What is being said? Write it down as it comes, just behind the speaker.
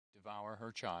devour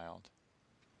her child.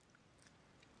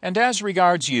 And as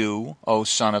regards you, O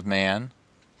Son of Man,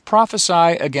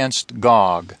 prophesy against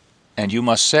Gog, and you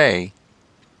must say,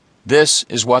 This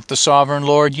is what the sovereign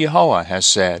Lord Jehovah has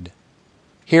said.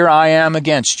 Here I am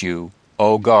against you,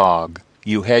 O Gog,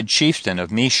 you head chieftain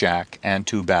of Meshach and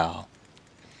Tubal.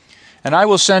 And I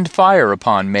will send fire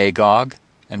upon Magog,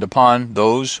 and upon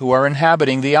those who are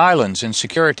inhabiting the islands in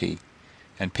security,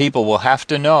 and people will have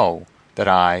to know that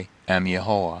I am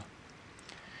Jehovah.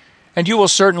 And you will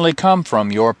certainly come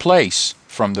from your place,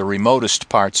 from the remotest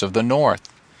parts of the north,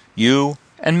 you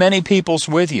and many peoples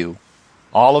with you,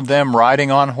 all of them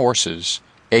riding on horses,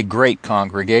 a great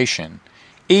congregation,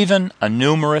 even a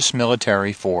numerous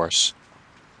military force.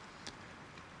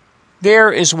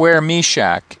 There is where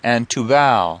Meshach and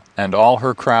Tubal and all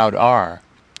her crowd are.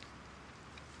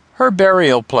 Her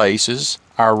burial places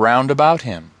are round about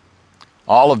him.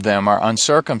 All of them are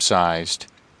uncircumcised,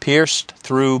 pierced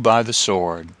through by the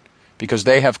sword, because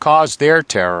they have caused their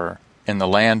terror in the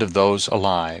land of those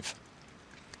alive.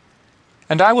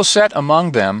 And I will set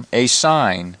among them a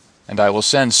sign, and I will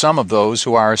send some of those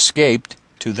who are escaped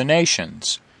to the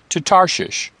nations, to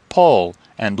Tarshish, Pul,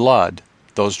 and Lud,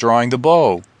 those drawing the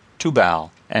bow,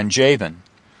 Tubal, and Javan,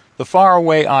 the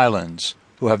faraway islands,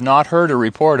 who have not heard a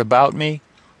report about me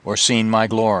or seen my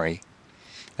glory.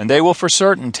 And they will for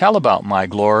certain tell about my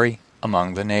glory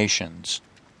among the nations.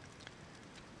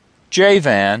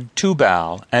 Javan,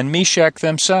 Tubal, and Meshach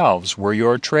themselves were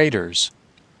your traders.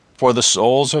 For the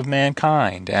souls of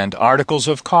mankind and articles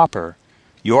of copper,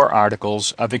 your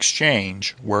articles of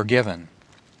exchange were given.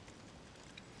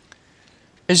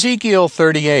 Ezekiel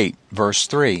 38, verse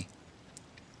 3.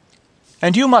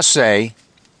 And you must say,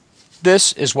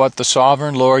 This is what the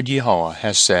sovereign Lord Jehovah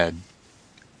has said.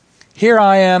 Here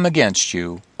I am against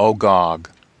you, O Gog,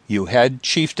 you head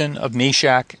chieftain of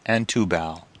Meshach and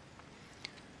Tubal.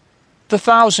 The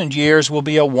 1,000 years will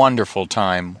be a wonderful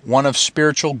time, one of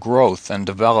spiritual growth and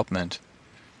development.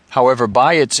 However,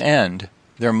 by its end,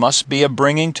 there must be a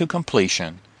bringing to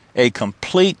completion, a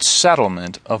complete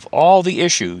settlement of all the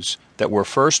issues that were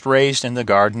first raised in the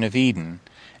Garden of Eden,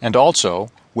 and also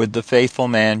with the faithful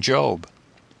man Job.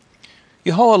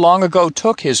 Jehovah long ago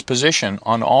took his position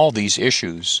on all these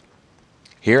issues.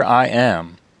 Here I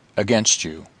am against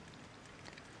you.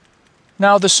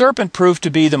 Now the serpent proved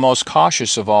to be the most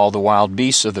cautious of all the wild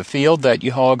beasts of the field that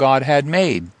Jehovah God had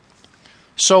made.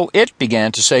 So it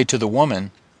began to say to the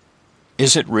woman,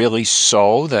 Is it really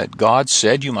so that God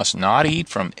said you must not eat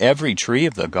from every tree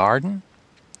of the garden?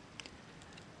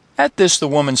 At this the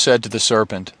woman said to the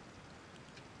serpent,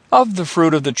 Of the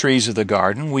fruit of the trees of the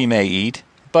garden we may eat,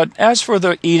 but as for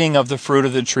the eating of the fruit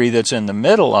of the tree that's in the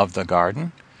middle of the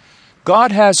garden,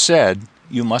 God has said,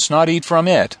 You must not eat from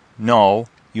it, no,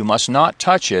 you must not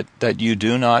touch it, that you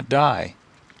do not die.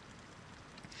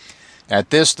 At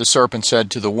this the serpent said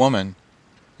to the woman,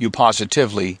 You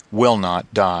positively will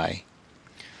not die.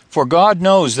 For God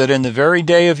knows that in the very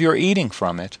day of your eating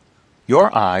from it,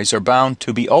 your eyes are bound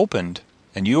to be opened,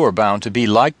 and you are bound to be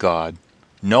like God,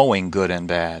 knowing good and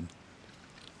bad.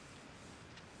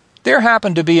 There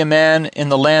happened to be a man in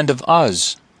the land of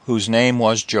Uz, whose name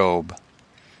was Job.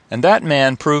 And that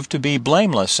man proved to be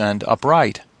blameless and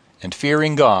upright, and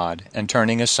fearing God, and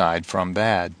turning aside from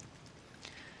bad.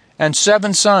 And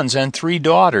 7 sons and 3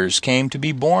 daughters came to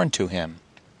be born to him.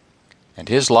 And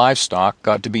his livestock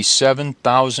got to be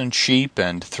 7,000 sheep,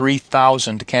 and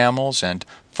 3,000 camels, and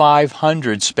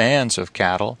 500 spans of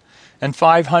cattle, and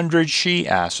 500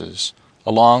 she-asses,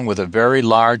 along with a very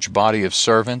large body of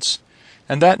servants,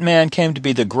 and that man came to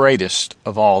be the greatest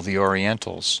of all the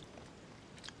Orientals.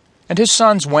 And his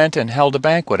sons went and held a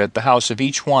banquet at the house of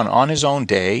each one on his own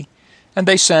day, and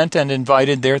they sent and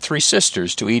invited their 3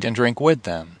 sisters to eat and drink with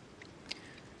them.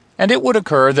 And it would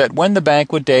occur that when the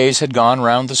banquet days had gone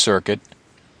round the circuit,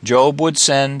 Job would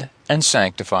send and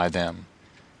sanctify them.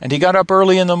 And he got up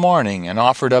early in the morning and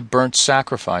offered up burnt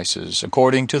sacrifices,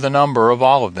 according to the number of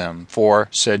all of them. For,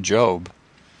 said Job,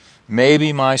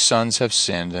 Maybe my sons have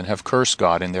sinned and have cursed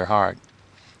God in their heart.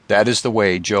 That is the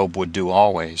way Job would do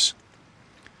always.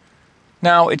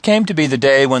 Now it came to be the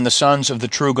day when the sons of the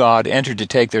true God entered to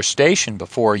take their station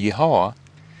before Jehovah,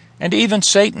 and even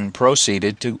Satan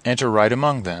proceeded to enter right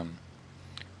among them.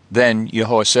 Then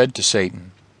Jehovah said to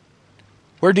Satan,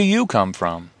 Where do you come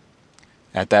from?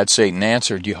 At that Satan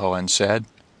answered Jehovah and said,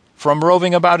 From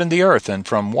roving about in the earth and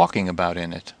from walking about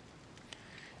in it.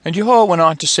 And Jehovah went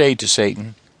on to say to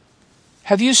Satan,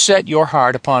 Have you set your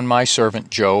heart upon my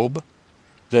servant Job,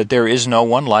 that there is no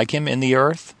one like him in the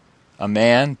earth? A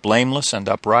man blameless and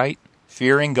upright,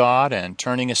 fearing God and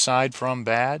turning aside from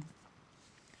bad?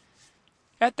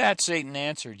 At that Satan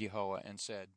answered Jehovah and said,